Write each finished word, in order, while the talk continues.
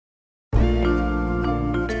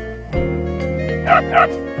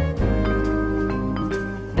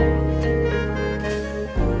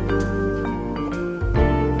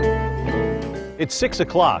It's 6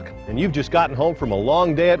 o'clock, and you've just gotten home from a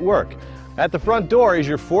long day at work. At the front door is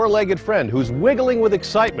your four-legged friend who's wiggling with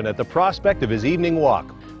excitement at the prospect of his evening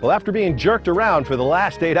walk. Well, after being jerked around for the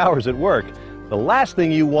last 8 hours at work, the last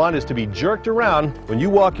thing you want is to be jerked around when you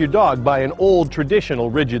walk your dog by an old traditional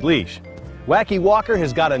rigid leash. Wacky Walker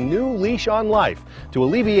has got a new leash on life to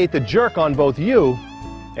alleviate the jerk on both you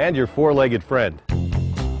and your four-legged friend.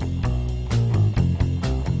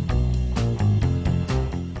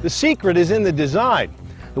 The secret is in the design.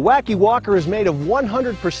 The Wacky Walker is made of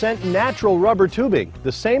 100% natural rubber tubing,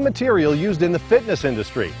 the same material used in the fitness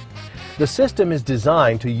industry. The system is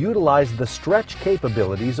designed to utilize the stretch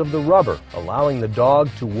capabilities of the rubber, allowing the dog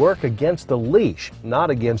to work against the leash, not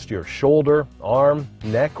against your shoulder, arm,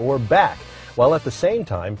 neck, or back, while at the same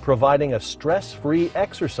time providing a stress-free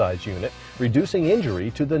exercise unit, reducing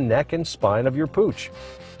injury to the neck and spine of your pooch.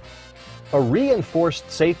 A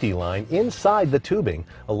reinforced safety line inside the tubing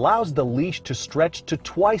allows the leash to stretch to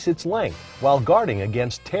twice its length while guarding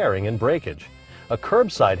against tearing and breakage. A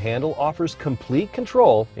curbside handle offers complete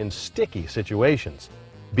control in sticky situations.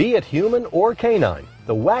 Be it human or canine,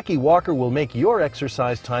 the Wacky Walker will make your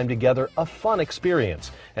exercise time together a fun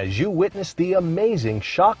experience as you witness the amazing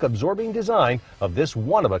shock-absorbing design of this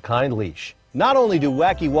one-of-a-kind leash. Not only do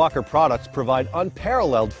Wacky Walker products provide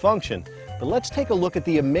unparalleled function, but let's take a look at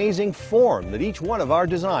the amazing form that each one of our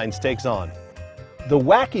designs takes on. The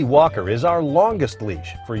Wacky Walker is our longest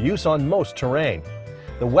leash for use on most terrain.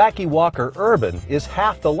 The Wacky Walker Urban is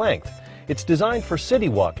half the length. It's designed for city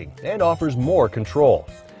walking and offers more control.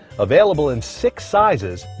 Available in 6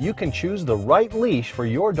 sizes, you can choose the right leash for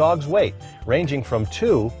your dog's weight, ranging from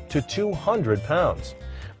 2 to 200 pounds.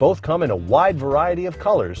 Both come in a wide variety of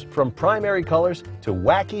colors, from primary colors to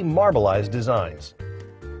wacky marbleized designs.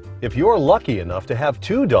 If you're lucky enough to have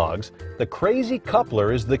 2 dogs, the Crazy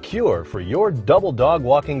Coupler is the cure for your double dog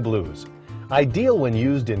walking blues. Ideal when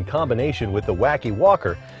used in combination with the Wacky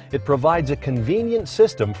Walker, it provides a convenient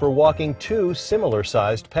system for walking 2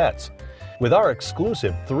 similar-sized pets. With our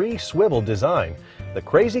exclusive 3-swivel design, the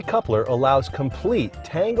Crazy Coupler allows complete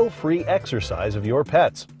tangle-free exercise of your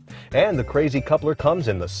pets. And the Crazy Coupler comes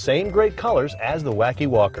in the same great colors as the Wacky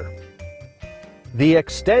Walker. The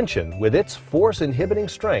extension, with its force-inhibiting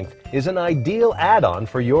strength, is an ideal add-on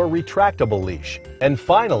for your retractable leash. And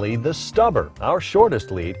finally, the stubber, our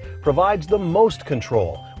shortest lead, provides the most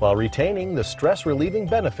control while retaining the stress-relieving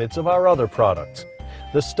benefits of our other products.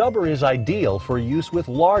 The stubber is ideal for use with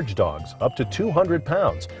large dogs, up to 200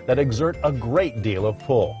 pounds, that exert a great deal of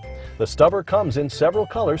pull. The stubber comes in several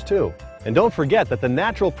colors too. And don't forget that the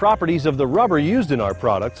natural properties of the rubber used in our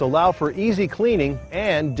products allow for easy cleaning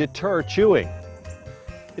and deter chewing.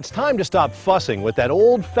 It's time to stop fussing with that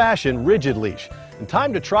old-fashioned rigid leash and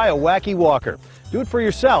time to try a Wacky Walker. Do it for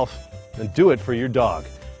yourself and do it for your dog.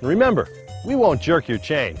 And remember, we won't jerk your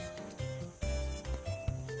chain.